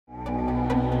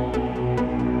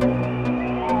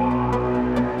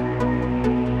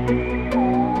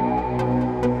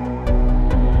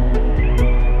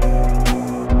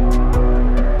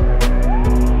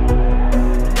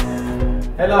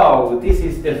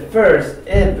the first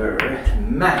ever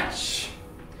match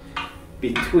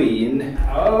between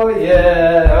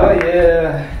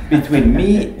between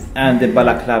me and the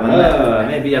Balaclava man.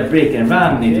 Maybe a break and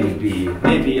run it will be.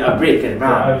 Maybe a break and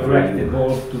run. I will break the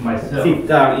ball to myself. Sit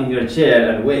down in your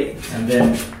chair and wait. And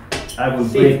then I will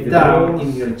break the down ball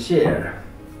in your chair.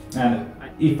 And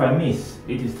if I miss,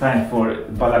 it is time for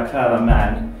Balaclava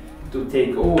man To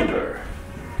take over.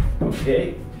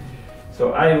 Okay,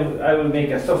 so I will make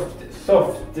a soft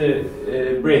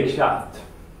break shot.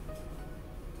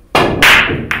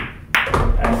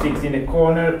 And sits in the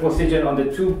corner position on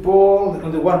the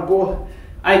on the one ball.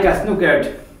 I got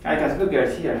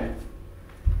snookered here.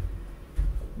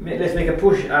 Let's make a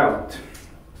push out.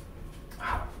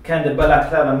 Can the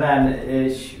Balaclava man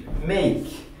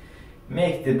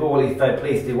make the ball if I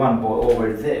place the one ball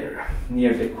over there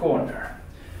near the corner?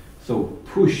 So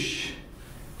push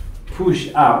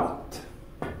out.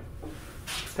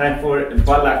 Time for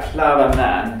Balaclava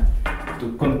man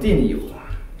to continue.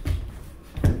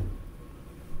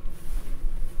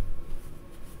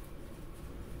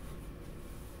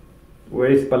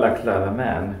 Where is Balaclava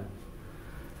man?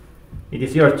 It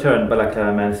is your turn,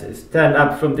 Balaclava man. Stand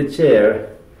up from the chair.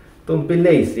 Don't be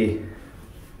lazy.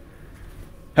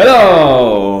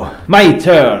 Hello! My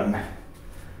turn!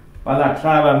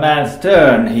 Balaclava man's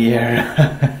turn here.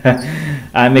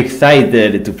 I'm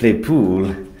excited to play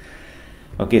pool.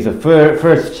 Okay, so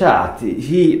first shot.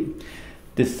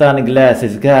 The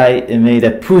sunglasses guy made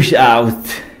a push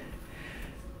out.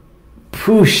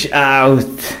 Push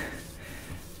out.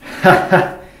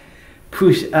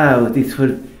 Push out. It's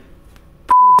for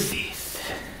pussies.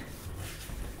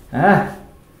 Huh?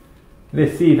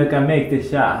 Let's see if I can make the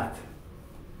shot.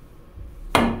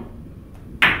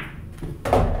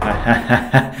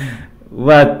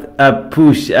 What a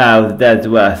push out that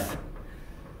was.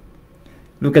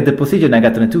 Look at the position I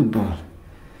got on the 2 ball.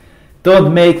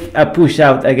 Don't make a push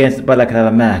out against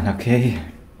Balaclava man, okay?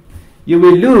 You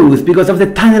will lose because of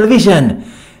the tunnel vision.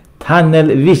 Tunnel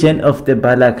vision of the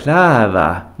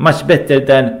Balaclava. Much better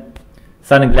than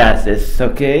sunglasses,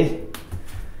 okay?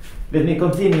 Let me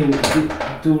continue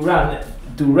to run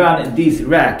this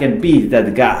rack and beat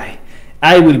that guy.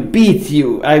 I will beat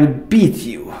you. I will beat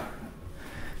you.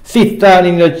 Sit down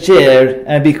in your chair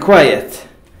and be quiet.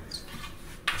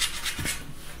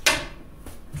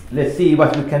 Let's see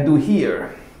what we can do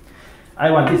here. I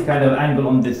want this kind of angle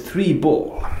on the 3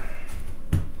 ball.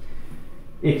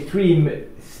 Extreme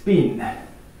spin.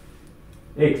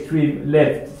 Extreme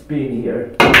left spin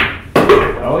here.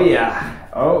 Oh yeah.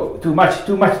 Oh, too much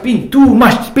spin. Too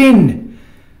much spin.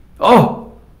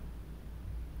 Oh,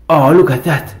 look at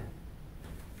that.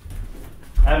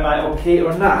 Am I okay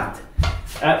or not?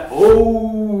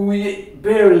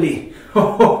 Barely.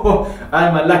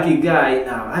 I'm a lucky guy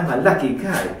now. I'm a lucky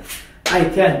guy. I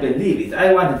can't believe it.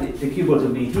 I wanted the cue ball to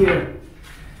be here.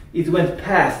 It went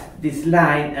past this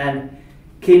line and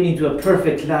came into a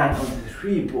perfect line on the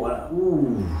 3 ball.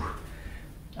 Ooh.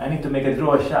 I need to make a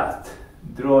draw shot.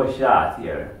 Draw shot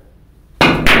here.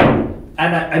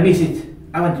 And I miss it.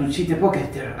 I want to cheat the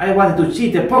pocket there. I wanted to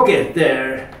cheat the pocket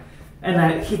there. And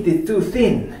I hit it too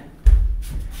thin.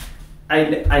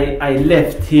 I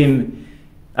left him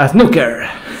a snooker.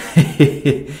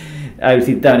 I will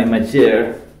sit down in my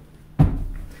chair.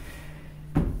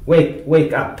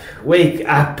 Wake up,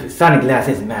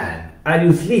 sunglasses man. Are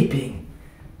you sleeping?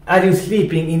 Are you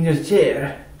sleeping in your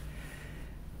chair?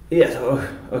 Yes,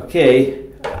 okay.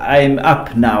 I'm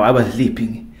up now. I was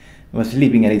sleeping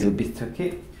a little bit,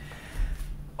 okay?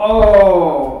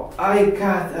 Oh, I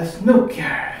got a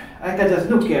snooker.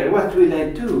 What will I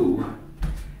do?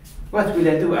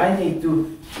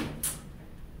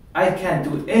 I can't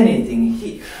do anything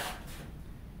here.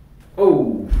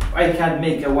 Oh, I can't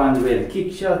make a 1 rail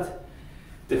kick shot.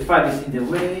 The 5 is in the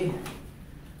way.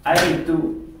 I need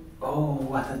to... Oh,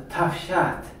 what a tough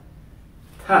shot.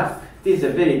 Tough. This is a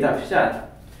very tough shot.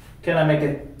 Can I make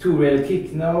a 2 rail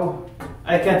kick? No.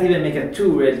 I can't even make a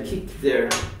 2 rail kick there.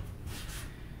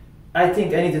 I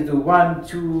think I need to do 1,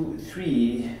 2,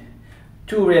 3.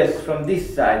 2 rails from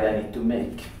this side I need to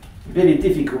make. Very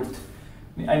difficult.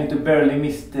 I need to barely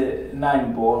miss the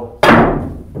 9 ball.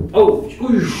 Oh,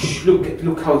 oosh,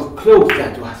 look how close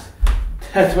that was.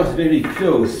 That was very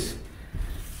close.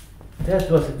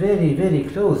 That was very, very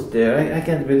close there. I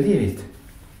can't believe it.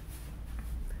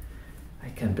 I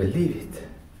can't believe it.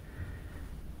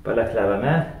 Balaclava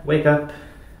man, wake up.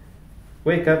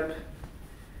 Wake up.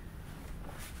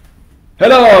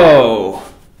 Hello!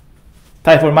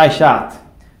 Time for my shot.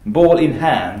 Ball in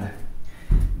hand.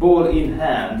 Ball in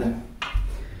hand.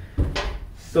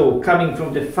 So coming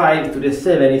from the 5 to the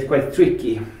 7 is quite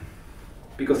tricky.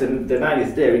 because the 9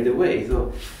 is there in the way,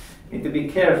 so need to be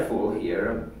careful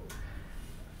here.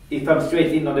 If I'm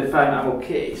straight in on the 5, I'm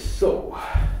okay. So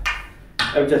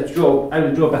I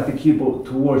will draw back the cue ball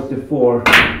towards the 4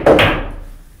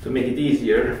 to make it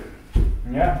easier.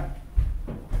 Yeah,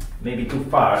 maybe too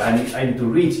far. I need to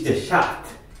reach the shot.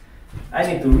 I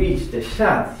need to reach the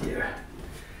shot here.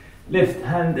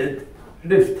 Left-handed.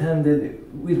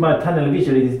 With my tunnel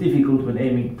vision, it is difficult when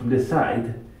aiming from the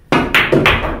side.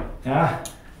 But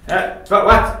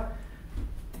what?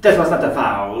 That was not a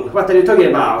foul. What are you talking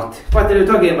about? What are you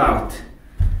talking about?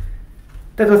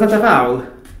 That was not a foul.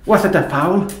 Was that a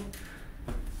foul?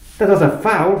 That was a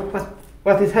foul?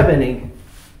 What is happening?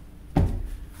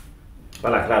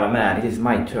 Balaclava man, it is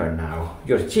my turn now.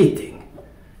 You're cheating.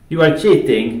 You are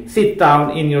cheating. Sit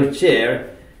down in your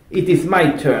chair. It is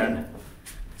my turn.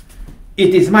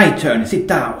 It is my turn. Sit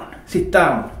down. Sit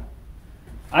down.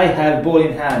 I have ball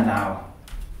in hand now.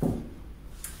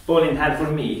 Ball in hand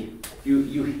for me.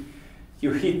 You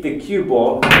hit the cue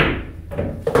ball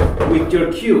with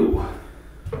your cue.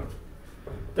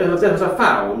 That was a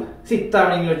foul. Sit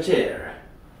down in your chair.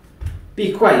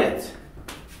 Be quiet.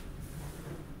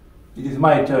 It is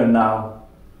my turn now.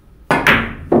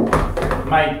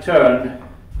 My turn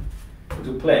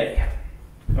to play.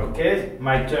 Okay?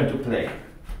 My turn to play.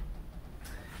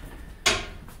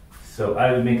 So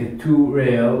I will make a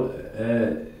 2-rail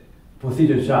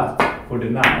position shot for the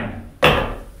 9.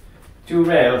 2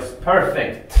 rails,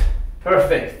 perfect.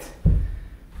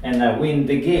 And I win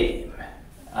the game.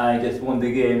 I just won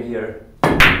the game here.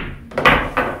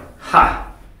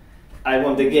 Ha! I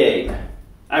won the game.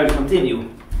 I will continue.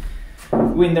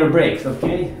 Winner breaks,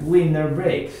 okay? Winner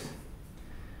breaks.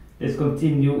 Let's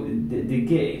continue the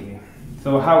game.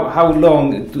 So how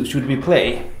long should we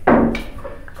play?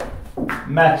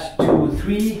 Match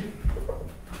 2-3.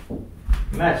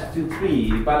 Match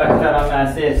 2-3. Balaclava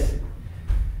man says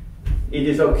it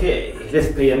is okay.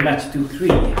 Let's play a match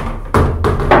 2-3.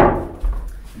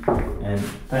 And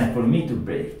time for me to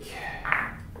break.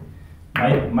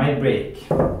 My break.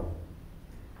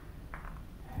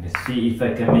 Let's see if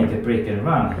I can make a break and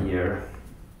run here.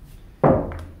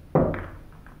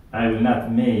 I will not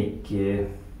make a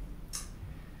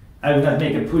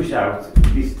push out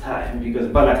this time because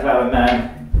Balaclava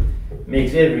man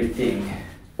makes everything.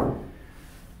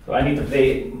 So I need to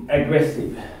play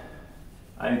aggressive.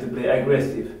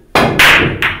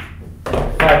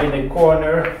 5 in the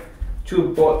corner.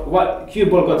 Cue ball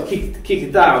got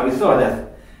kicked down. We saw that.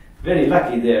 Very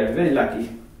lucky there. Very lucky.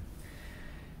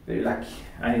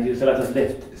 I need to use a lot of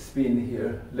left spin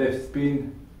here. Left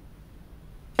spin.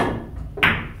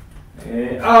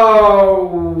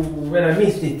 Oh, when I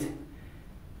missed it.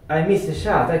 I missed the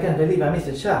shot. I can't believe I missed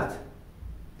the shot.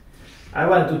 I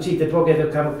wanted to cheat the pocket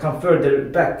to come further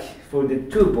back for the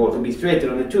 2 ball, to be straighter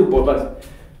on the 2 ball, but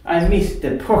I missed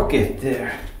the pocket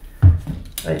there.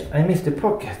 I missed the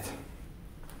pocket.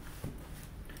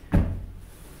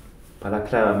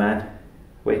 Balaclava man,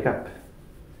 wake up.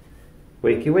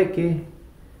 Wakey.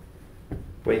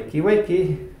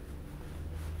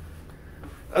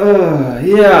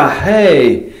 Yeah,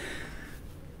 hey.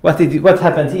 What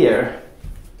happened here?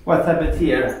 What happened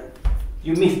here?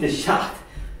 You missed the shot.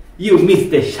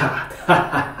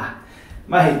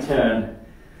 My turn.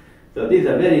 So this is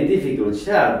a very difficult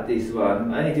shot, this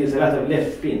one. I need to use a lot of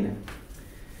left spin.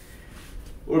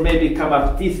 Or maybe come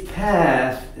up this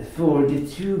path for the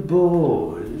 2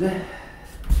 ball.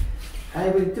 I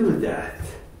will do that.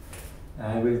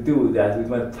 With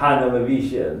my tunnel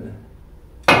vision.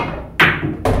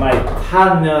 My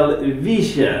tunnel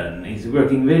vision is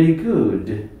working very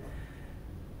good.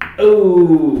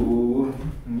 Oh,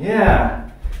 yeah.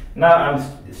 Now I'm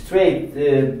straight,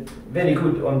 very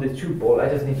good on the 2 ball. I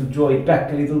just need to draw it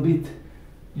back a little bit.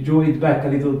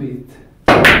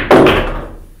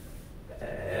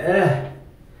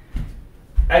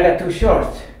 I got too short.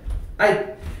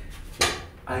 I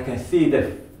can see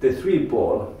the 3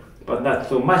 ball, but not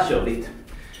so much of it.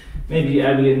 Maybe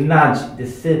I will nudge the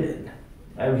 7.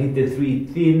 I will hit the 3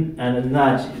 thin and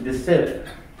nudge the 7.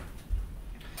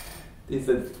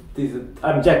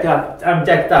 I'm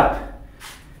jacked up.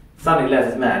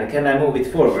 Sunglasses man, can I move it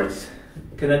forwards?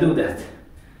 Can I do that?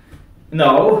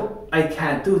 No, I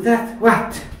can't do that.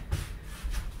 What?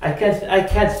 I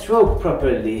can't stroke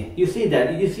properly. You see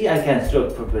that? You see I can't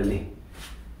stroke properly.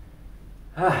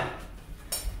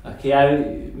 Okay, I will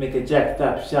make a jacked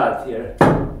up shot here.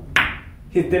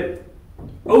 Hit the...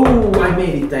 Oh, I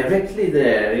made it directly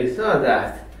there. You saw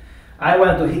that. I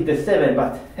wanted to hit the 7,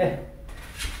 but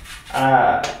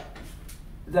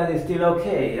that is still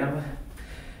okay.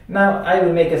 Now I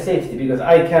will make a safety because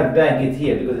I can't bank it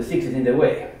here because the 6 is in the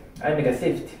way. I make a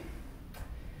safety.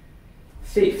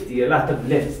 Safety, a lot of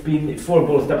left spin, 4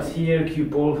 ball stops here, cue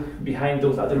ball behind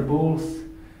those other balls.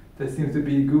 That seems to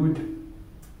be good.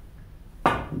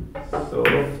 So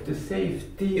off the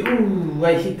safety. Ooh,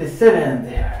 I hit the 7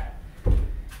 there.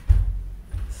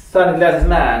 Sunglasses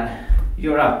man,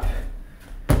 you're up.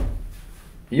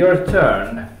 Your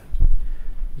turn.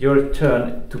 Your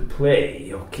turn to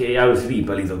play. Okay, I will sleep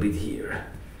a little bit here.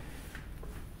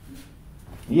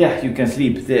 Yeah, you can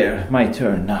sleep there. My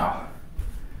turn now.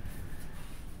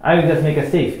 I will just make a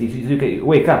safety. You can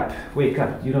wake up. Wake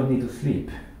up. You don't need to sleep.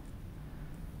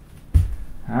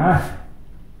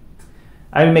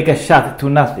 I will make a shot to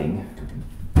nothing.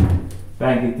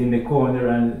 Bang it in the corner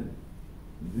and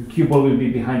the cue ball will be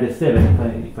behind the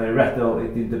 7 if I rattle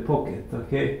it in the pocket,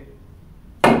 okay?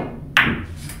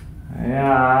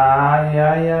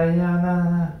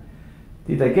 Yeah.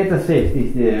 Did I get a safety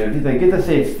there? Did I get a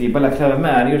safety? Balaclava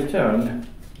man, your turn.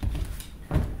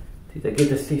 Did I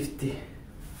get a safety?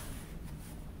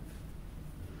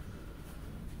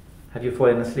 Have you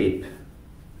fallen asleep?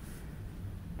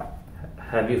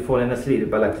 Have you fallen asleep,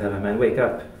 Balaclava man? Wake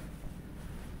up.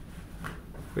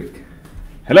 Quick.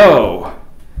 Hello!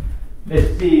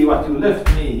 Let's see what you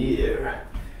left me here.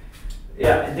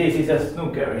 Yeah, this is a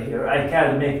snooker here. I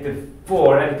can't make the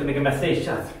 4. I need to make a massage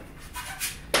shot.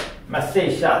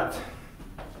 Massage shot.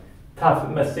 Tough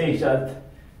massage shot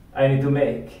I need to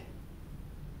make.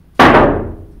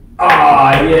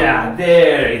 Ah, yeah,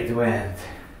 there it went.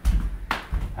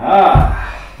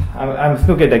 I'm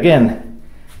snookered again.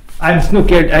 I'm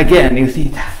snookered again, you see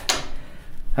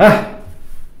that?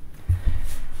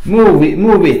 Move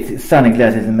it,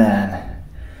 sunglasses man.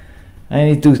 I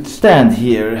need to stand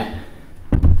here.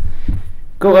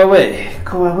 Go away.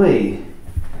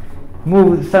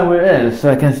 Move somewhere else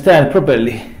so I can stand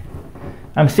properly.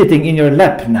 I'm sitting in your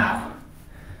lap now.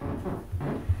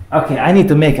 Okay, I need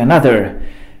to make another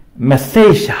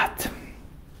massage shot.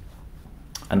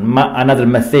 Another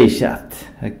massage shot.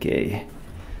 Okay.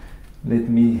 Let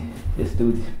me just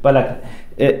do this.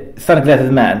 Sunglasses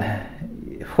man,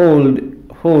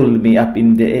 hold me up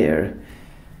in the air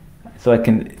so I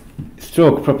can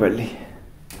stroke properly.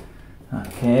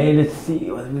 Okay, let's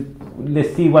see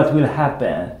what will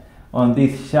happen on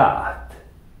this shot.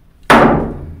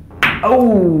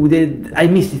 Oh, I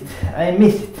missed it.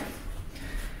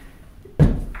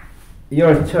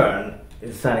 Your turn,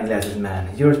 sunglasses man.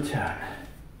 Your turn.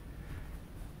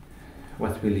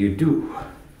 What will you do?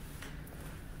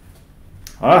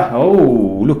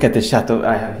 Oh, look at the shot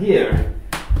I have here.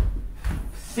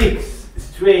 6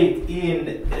 straight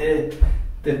in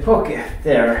the pocket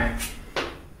there.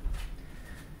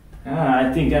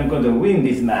 I think I'm going to win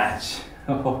this match.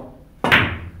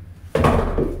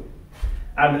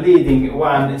 I'm leading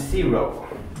 1-0.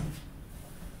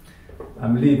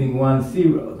 I'm leading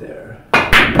 1-0 there.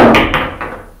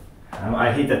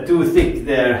 I hit a too thick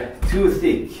there, too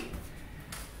thick.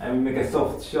 I will make a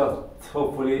soft shot.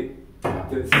 Hopefully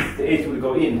the 8 will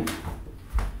go in.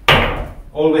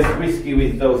 Always risky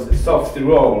with those soft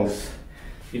rolls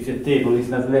if the table is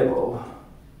not level.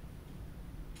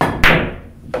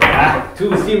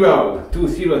 2-0.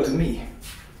 2-0 to me.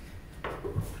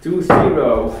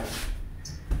 2-0.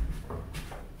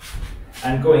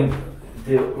 I'm going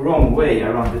the wrong way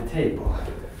around the table.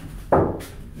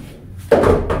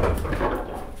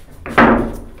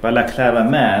 Balaclava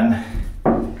man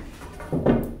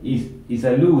is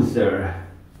a loser.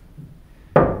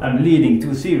 I'm leading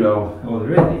 2-0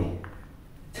 already.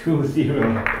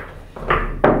 2-0.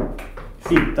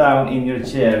 Sit down in your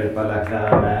chair,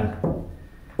 Balaclava man,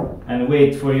 and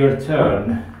wait for your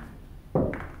turn.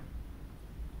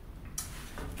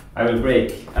 I will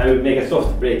break. I will make a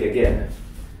soft break again.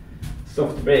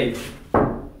 Soft break.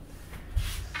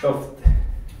 Soft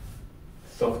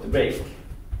break.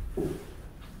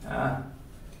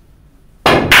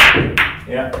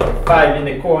 Yeah, 5 in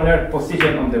the corner,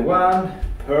 position on the 1.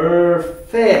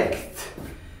 Perfect.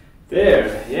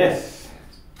 There, yes.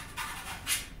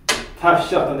 Tough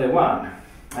shot on the 1.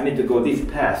 I need to go this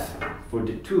path for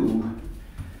the 2.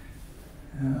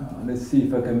 Let's see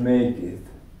if I can make it.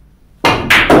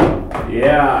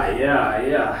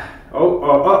 Yeah. Oh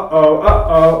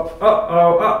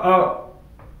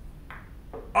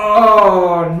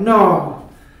no!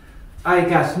 I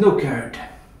got snookered.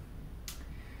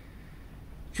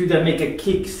 Should I make a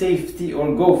kick safety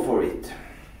or go for it?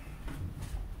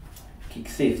 Kick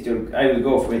safety, or I will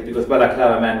go for it because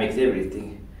Balaclava man makes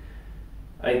everything.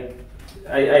 I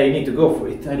need to go for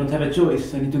it. I don't have a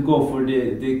choice. I need to go for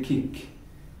the kick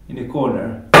in the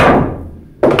corner.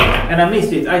 And I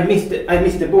missed it. I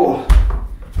missed the ball.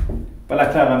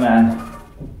 Balaclava man.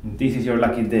 This is your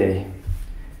lucky day.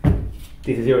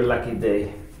 This is your lucky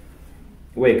day.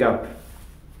 Wake up.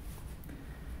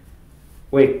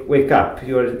 Wake up.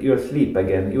 You're asleep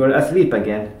again. You are asleep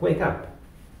again. Wake up.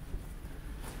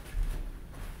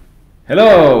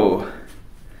 Hello.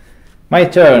 My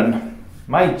turn.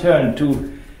 My turn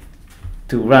to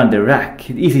run the rack.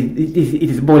 It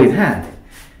is ball in hand.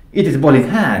 It is ball in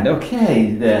hand.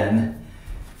 Okay then.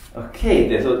 Okay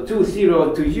then. So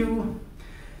 2-0 to you.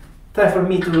 Time for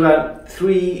me to run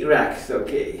 3 racks.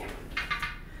 Okay.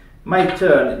 My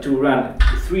turn to run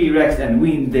 3 racks and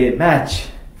win the match.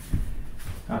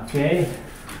 Okay.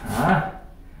 I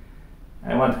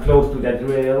want close to that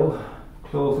rail.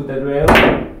 Close to that rail.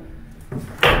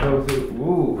 Close to.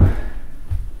 Ooh.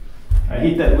 I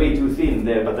hit that way too thin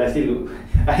there, but I still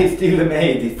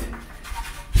made it.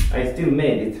 I still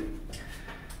made it.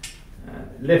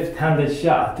 Left-handed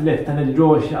shot, left-handed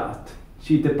draw shot.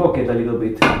 Cheat the pocket a little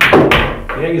bit.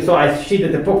 Yeah, you saw I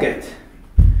cheated the pocket.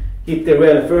 Hit the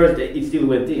rail first, it still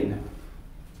went in.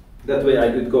 That way I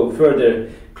could go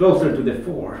further, closer to the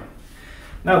 4.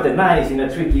 Now the 9 is in a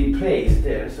tricky place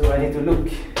there, so I need to look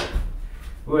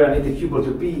where I need the cue ball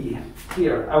to be.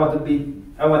 Here, I want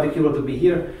the cue ball to be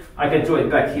here. I can throw it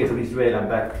back here to this rail and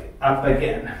back up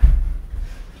again.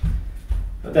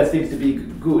 But that seems to be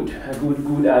good, a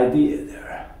good idea there.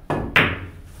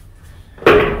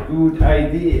 Good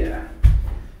idea.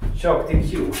 Shock the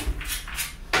cue.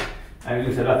 I will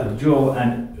use a lot of draw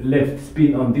and left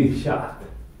spin on this shot.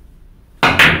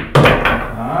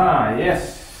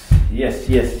 Yes. Yes,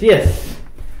 yes, yes.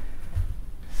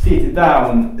 Sit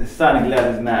down,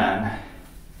 sunglasses man.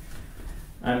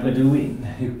 I'm going to win.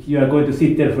 You are going to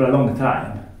sit there for a long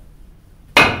time.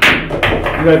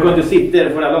 You are going to sit there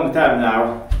for a long time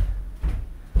now.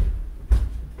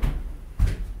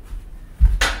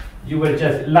 You were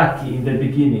just lucky in the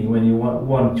beginning when you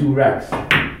won 2 racks.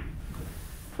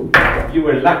 You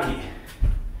were lucky.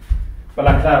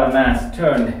 Balaclava man's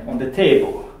turn on the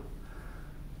table.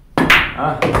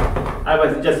 I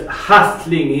was just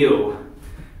hustling you.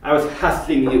 I was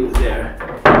hustling you there.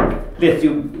 Let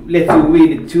you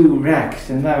win 2 racks,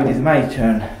 and now it is my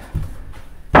turn.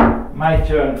 My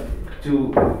turn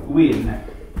to win.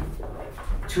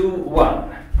 2-1.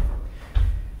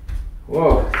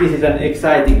 Whoa, this is an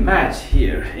exciting match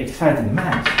here. Exciting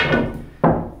match.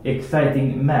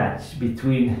 Exciting match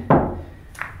between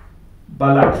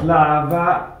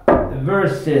Balaclava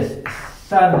versus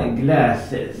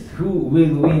Sunglasses. Who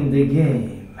will win the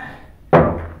game?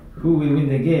 Who will win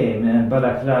the game? And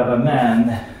Balaclava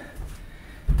man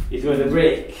is going to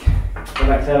break.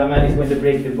 Balaclava man is going to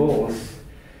break the balls.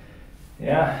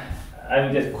 Yeah, I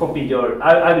will just copy your.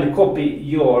 I will copy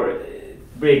your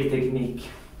break technique.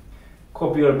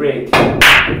 Copy your break.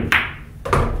 I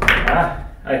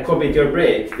copied your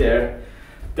break there.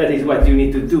 That is what you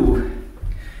need to do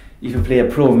if you play a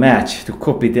pro match, to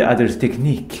copy the other's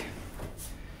technique.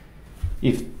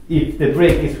 If the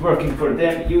break is working for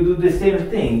them, you do the same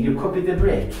thing. You copy the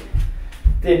break.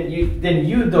 Then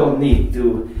you don't need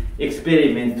to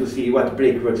experiment to see what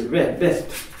break works best.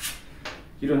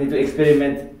 You don't need to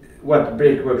experiment what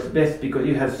break works best because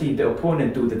you have seen the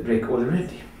opponent do the break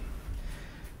already.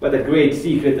 What a great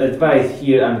secret advice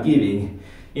here I'm giving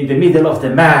in the middle of the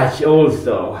match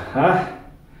also, huh?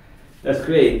 That's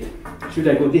great. Should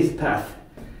I go this path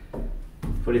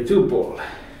for the 2 ball?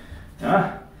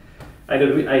 Huh? I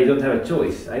don't have a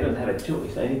choice. I don't have a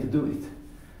choice. I need to do it.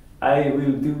 I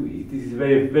will do it. This is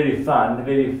very, very fun.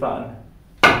 Very fun.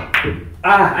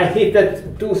 I hit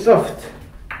that too soft.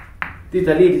 Did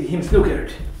I leave him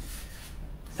snookered?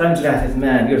 Sunglasses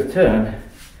man, your turn.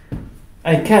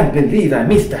 I can't believe I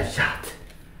missed that shot.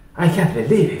 I can't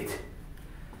believe it.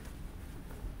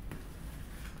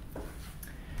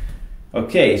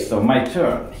 Okay, so my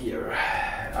turn here.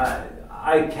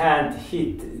 I can't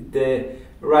hit the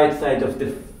right side of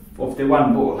the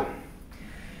 1 ball.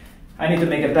 I need to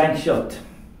make a bank shot.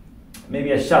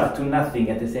 Maybe a shot to nothing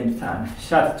at the same time.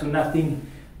 Shot to nothing.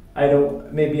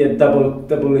 Maybe a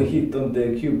double hit on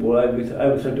the cue ball. I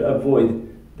will try to avoid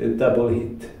the double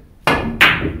hit.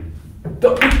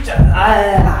 Double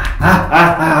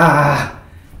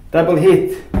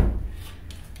hit.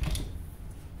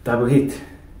 Double hit.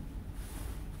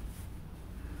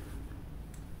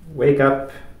 Wake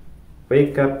up.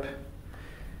 Wake up.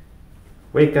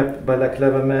 Wake up,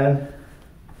 Balaclava man.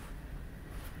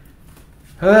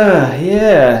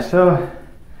 Yeah, so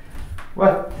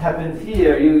what happened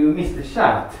here? You missed the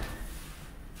shot.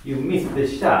 You missed the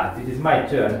shot. It is my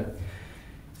turn.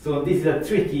 So this is a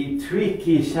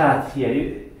tricky shot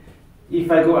here. If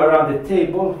I go around the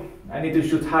table, I need to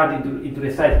shoot hard into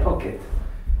the side pocket.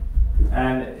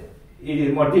 And it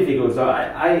is more difficult. So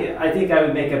I think I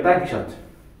will make a bank shot.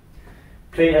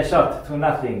 Play a shot to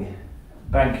nothing.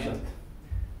 Bank shot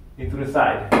into the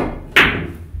side.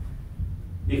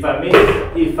 If I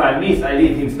miss, I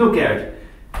leave him snookered.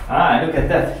 Ah, look at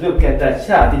that! Look at that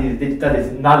shot. That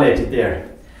is knowledge there.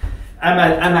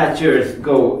 Amateurs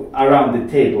go around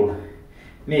the table,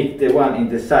 make the one in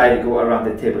the side go around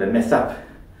the table and mess up.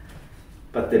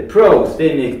 But the pros,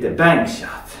 they make the bank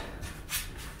shot.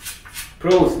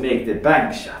 Pros make the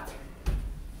bank shot.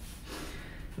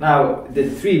 Now the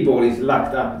 3 ball is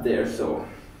locked up there, so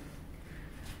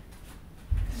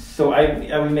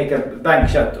I will make a bank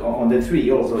shot on the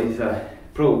 3 also. It's a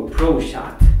pro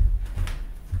shot.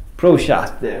 Pro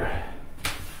shot there.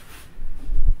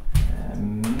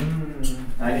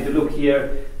 I need to look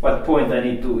here what point I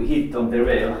need to hit on the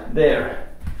rail. There.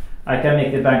 I can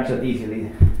make the bank shot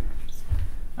easily.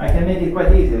 I can make it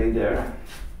quite easily there.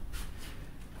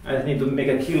 I just need to make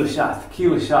a kill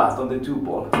shot on the 2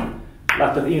 ball.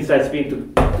 Lot of inside spin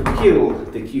to kill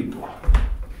the cue ball.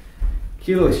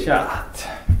 Kill shot.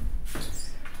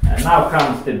 And now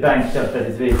comes the bank shot that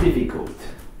is very difficult.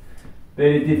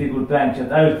 Very difficult bank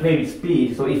shot. I will play with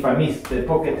speed, so if I miss the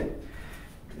pocket,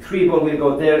 3 ball will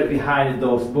go there behind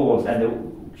those balls and the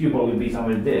cue ball will be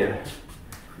somewhere there.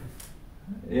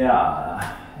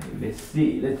 Yeah, let's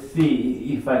see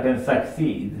if I can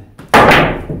succeed.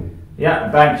 Yeah,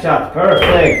 bank shot,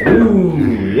 perfect.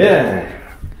 Ooh, yeah.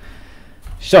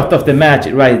 Shot of the match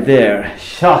right there.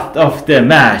 Shot of the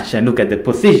match, and look at the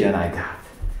position I got.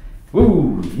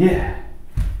 Ooh, yeah.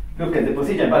 Look at the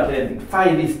position, but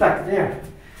 5 is stuck there.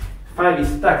 5 is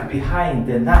stuck behind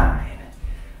the 9.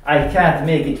 I can't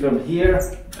make it from here.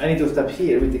 I need to stop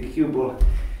here with the cue ball.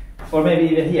 Or maybe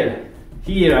even here.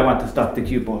 Here I want to stop the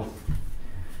cue ball.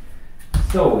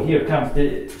 So here comes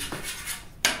the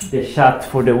shot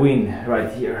for the win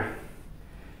right here.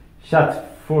 Shot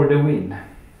for the win.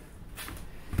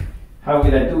 How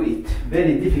will I do it?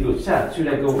 Very difficult shot. Should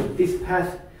I go this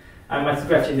path? I might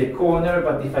scratch in the corner,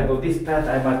 but if I go this path,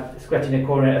 I might scratch in the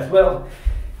corner as well.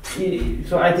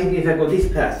 So I think if I go this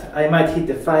path, I might hit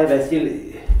the 5 and still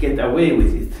get away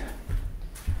with it.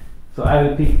 So I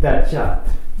will pick that shot.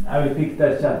 I will pick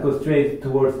that shot, go straight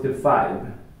towards the 5.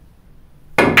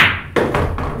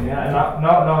 Yeah,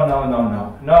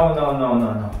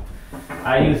 no.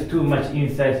 I use too much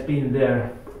inside spin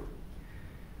there.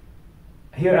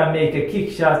 Here I make a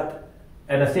kick shot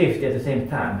and a safety at the same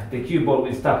time. The cue ball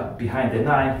will stop behind the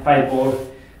 9. 5 ball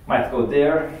might go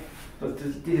there. But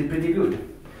this is pretty good.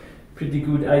 Pretty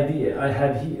good idea I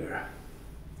have here.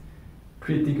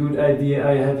 Pretty good idea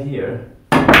I have here.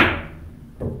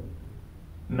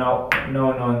 No.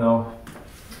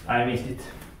 I missed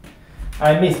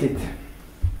it.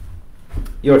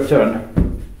 Your turn.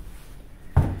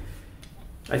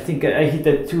 I think I hit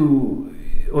the 2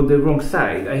 on the wrong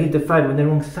side. I hit the 5 on the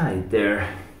wrong side there.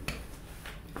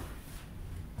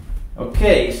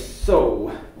 Okay,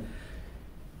 so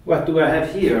what do I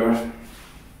have here?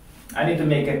 I need to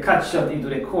make a cut shot into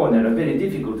the corner, a very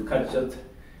difficult cut shot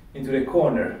into the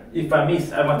corner. If I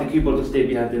miss, I want the cue ball to stay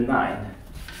behind the 9.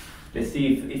 Let's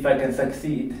see if I can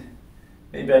succeed.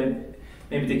 Maybe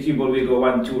the cue ball will go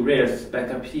 1, 2 rails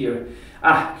back up here.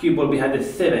 Ah, cue ball behind the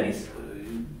 7 is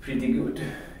pretty good.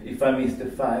 If I miss the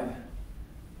 5,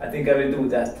 I think I will do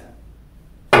that.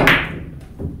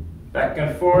 Back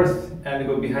and forth and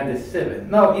go behind the 7.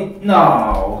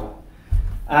 No.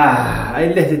 Ah, I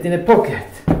left it in the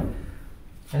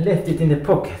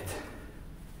pocket.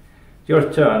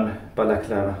 Your turn,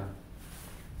 Balaclava.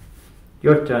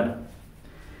 Your turn.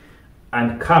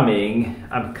 I'm coming.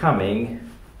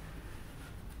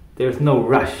 There's no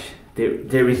rush.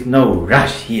 There is no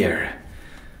rush here.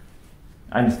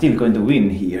 I'm still going to win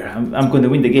here. I'm going to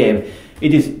win the game.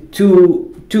 It is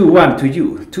 2-1 to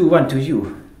you. 2-1 to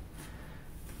you.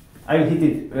 I will hit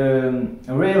it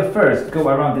rail first, go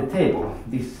around the table.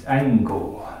 This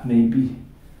angle, maybe.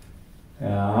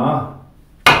 No,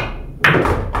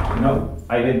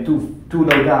 I went too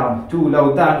low down. Too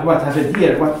low down. What happened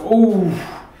here?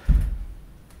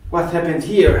 What happened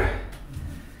here?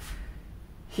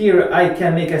 Here I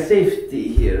can make a safety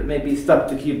here. Maybe stop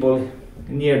the cue ball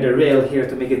near the rail here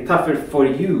to make it tougher for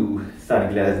you,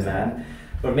 Sunglass Man.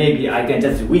 Or maybe I can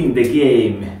just win the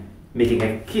game, making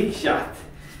a kick shot.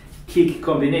 Kick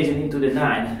combination into the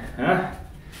 9. Huh?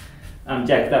 I'm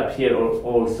jacked up here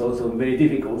also, so very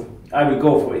difficult. I will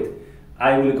go for it.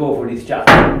 I will go for this shot.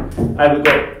 I will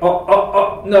go.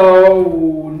 Oh,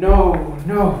 no.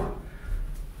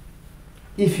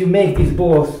 If you make these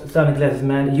balls, Sunglasses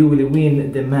Man, you will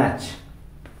win the match.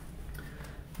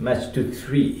 Match to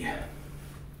 3.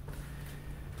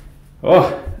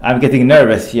 Oh, I'm getting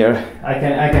nervous here. I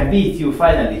can beat you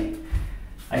finally.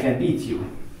 I can beat you.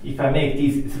 If I make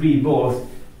these 3 balls,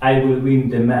 I will win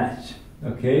the match.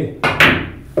 Okay?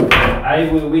 I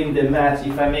will win the match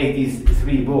if I make these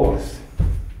 3 balls.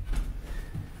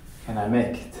 Can I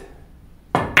make it?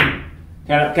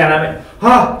 Can I make?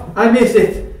 Ha! I missed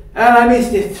it! And I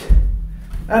missed it!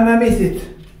 And I missed it!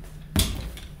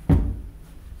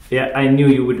 Yeah, I knew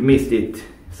you would miss it,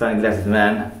 sunglasses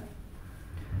man.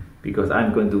 Because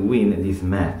I'm going to win this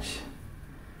match.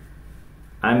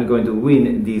 I'm going to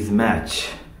win this match.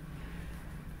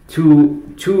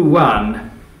 2-1.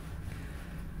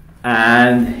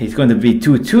 And it's going to be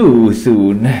 2-2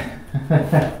 soon.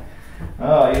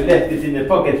 Oh, you left it in the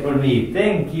pocket for me.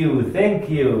 Thank you, thank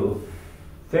you,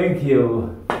 thank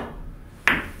you.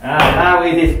 Now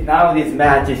this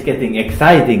match is getting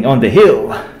exciting on the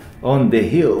hill. On the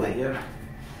hill here.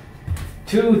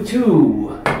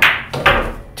 2-2.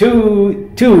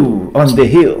 2-2 on the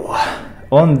hill.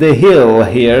 On the hill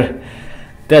here.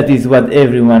 That is what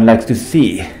everyone likes to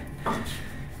see.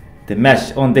 The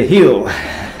match on the hill.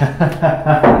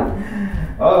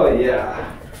 Oh yeah.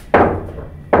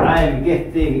 I'm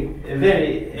getting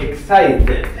very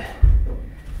excited.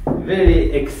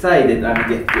 Very excited I'm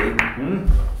getting.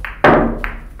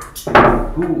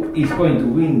 Who is going to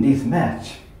win this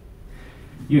match?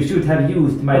 You should have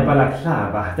used my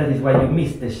balaclava. That is why you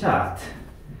missed the shot.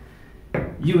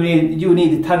 You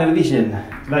need tunnel vision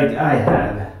like I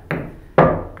have.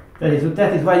 That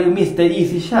is why you missed the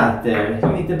easy shot there.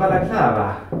 You need the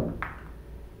balaclava.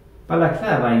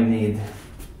 Balaclava you need.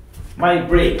 My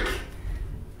break.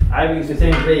 I will use the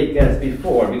same break as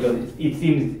before because it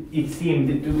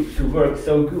seemed to work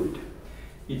so good.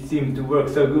 It seemed to work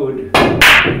so good.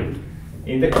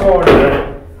 In the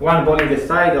corner, 1 ball in the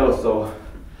side also.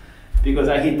 Because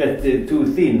I hit that too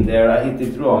thin there, I hit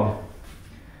it wrong.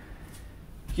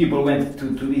 Cue ball went to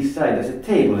this side as a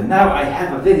table. And now I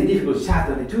have a very difficult shot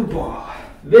on the 2 ball.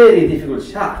 Very difficult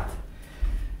shot.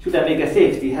 Should I make a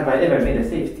safety? Have I ever made a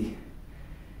safety?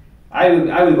 I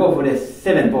will go for the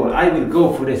 7 ball. I will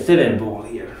go for the 7 ball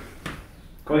here.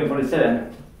 Going for the 7.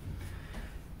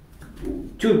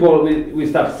 2 ball will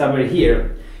stop somewhere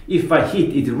here. If I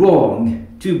hit it wrong,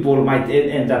 2 ball might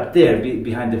end up there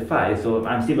behind the 5, so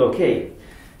I'm still okay.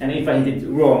 And if I hit it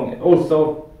wrong,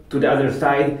 also to the other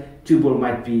side, 2 ball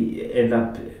might end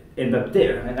up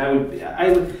there. And I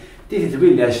will. This is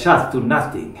really a shot to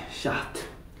nothing shot.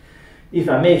 If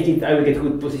I make it, I will get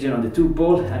good position on the 2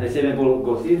 ball, and the 7 ball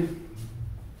goes in.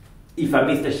 If I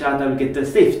miss the shot, I will get the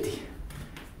safety.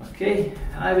 Okay,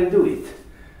 I will do it.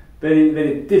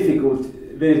 Very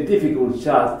difficult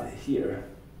shot here.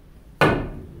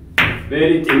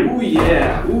 Oh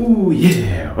yeah, oh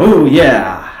yeah, oh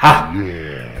yeah, ha!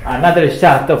 Yeah. Another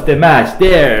shot of the match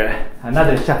there.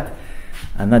 Another shot.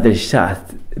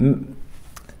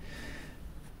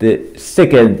 The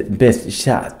second best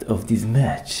shot of this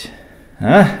match.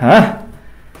 Huh?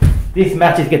 This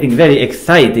match is getting very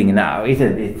exciting now,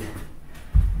 isn't it?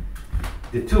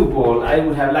 The 2 ball, I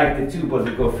would have liked the 2 ball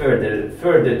to go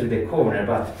further to the corner,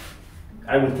 but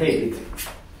I will take it.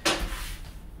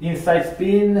 Inside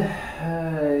spin,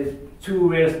 2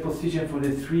 rails position for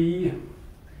the 3.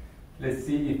 Let's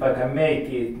see if I can make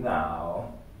it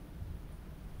now.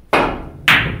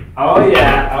 Oh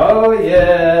yeah, oh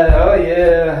yeah, oh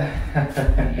yeah.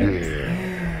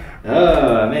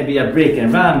 Oh, maybe a break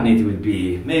and run it would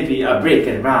be. Maybe a break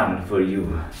and run for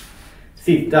you.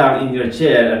 Sit down in your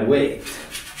chair and wait.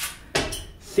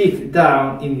 Sit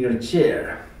down in your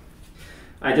chair.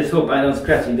 I just hope I don't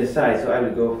scratch in the side, so I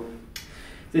will go.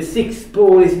 The 6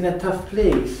 ball is in a tough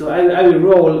place, so I will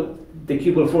roll the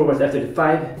cue ball forwards after the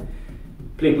 5.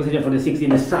 Play position for the 6 in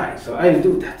the side, so I will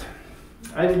do that.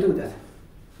 I will do that.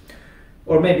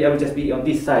 Or maybe I will just be on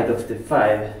this side of the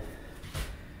 5.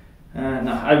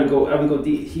 No, I will go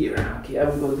here. Okay, I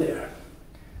will go there.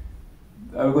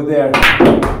 I will go there.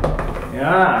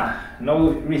 Yeah,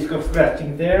 no risk of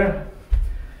scratching there.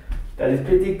 That is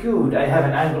pretty good. I have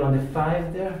an angle on the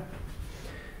 5 there.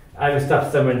 I will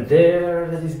stop somewhere there.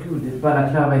 That is good. The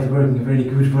balaclava is working very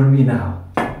good for me now.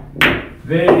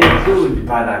 Very good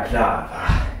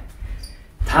balaclava.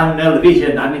 Tunnel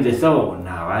vision. I'm in the zone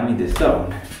now. I'm in the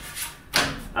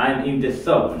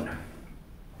zone.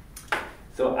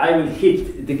 So I will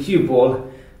hit the cue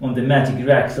ball on the magic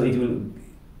rack, so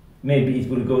maybe it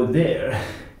will go there.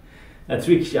 A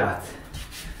trick shot.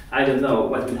 I don't know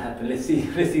what will happen. Let's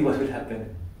see what will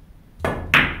happen.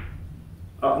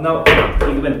 Oh no,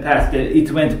 it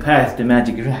went past the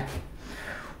magic rack.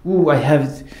 Ooh, I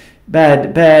have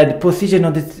bad position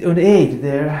on the 8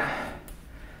 there.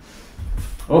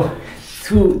 Oh,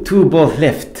 two balls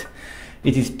left.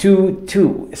 It is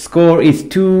 2-2. Score is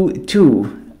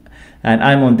 2-2. And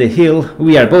I'm on the hill.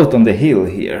 We are both on the hill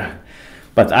here.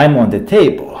 But I'm on the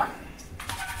table.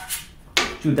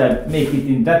 Should I make it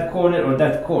in that corner or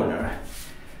that corner?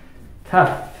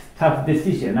 Tough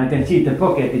decision. I can cheat the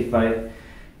pocket if I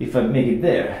make it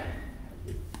there.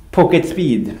 Pocket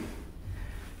speed,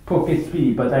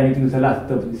 but I need to use a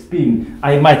lot of spin.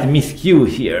 I might miscue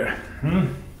here.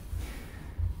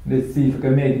 Let's see if I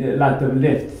can make a lot of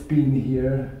left spin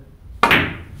here.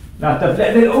 Lot of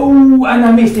left. Oh, and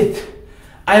I missed it.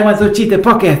 I want to cheat the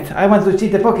pocket.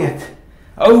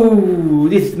 Oh,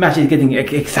 this match is getting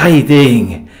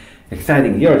exciting.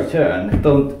 Your turn.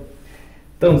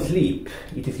 Don't sleep.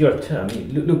 It is your turn.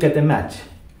 Look at the match.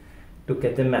 Look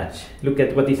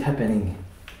at what is happening.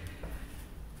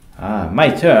 My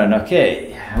turn.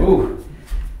 Okay. Ooh.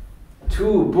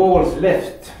 2 balls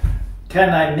left.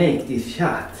 Can I make this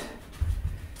shot?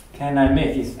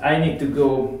 I need to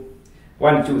go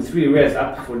 1, 2, 3 rails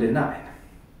up for the 9.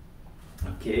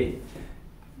 Okay.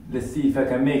 Let's see if I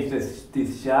can make this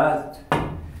shot.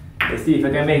 Let's see if I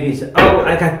can make this. Oh,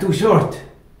 I got too short.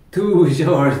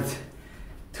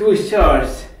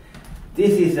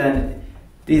 This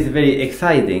is very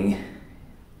exciting.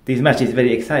 This match is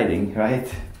very exciting, right?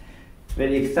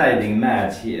 Very exciting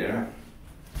match here.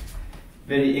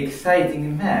 Very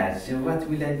exciting match. So what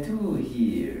will I do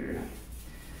here?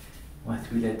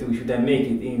 Should I make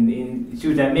it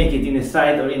in the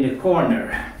side or in the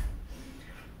corner?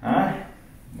 Huh?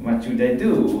 What should I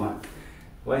do?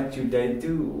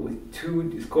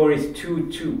 Score is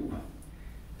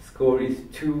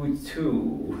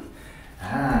 2-2.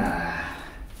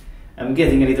 I'm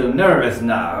getting a little nervous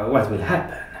now. What will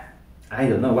happen? I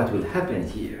don't know what will happen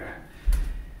here.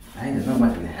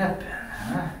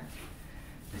 Huh?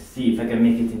 Let's see if I can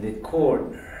make it in the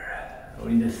corner or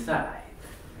in the side.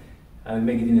 I'll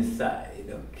make it in the side.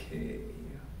 Okay.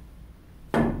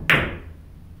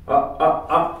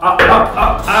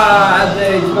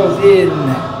 There it goes in.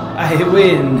 I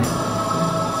win.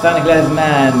 Sunglass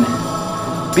man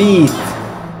beat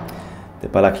the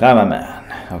Balaclava man.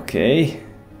 Okay.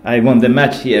 I won the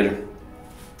match here.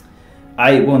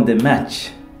 I won the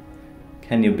match.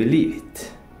 Can you believe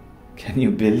it?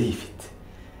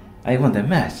 I won the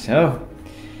match. Oh.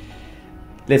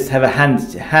 Let's have a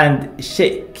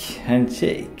handshake.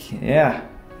 Yeah.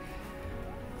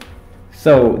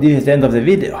 So this is the end of the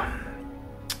video.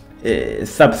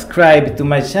 Subscribe to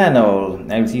my channel.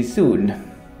 I will see you soon.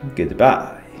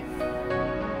 Goodbye.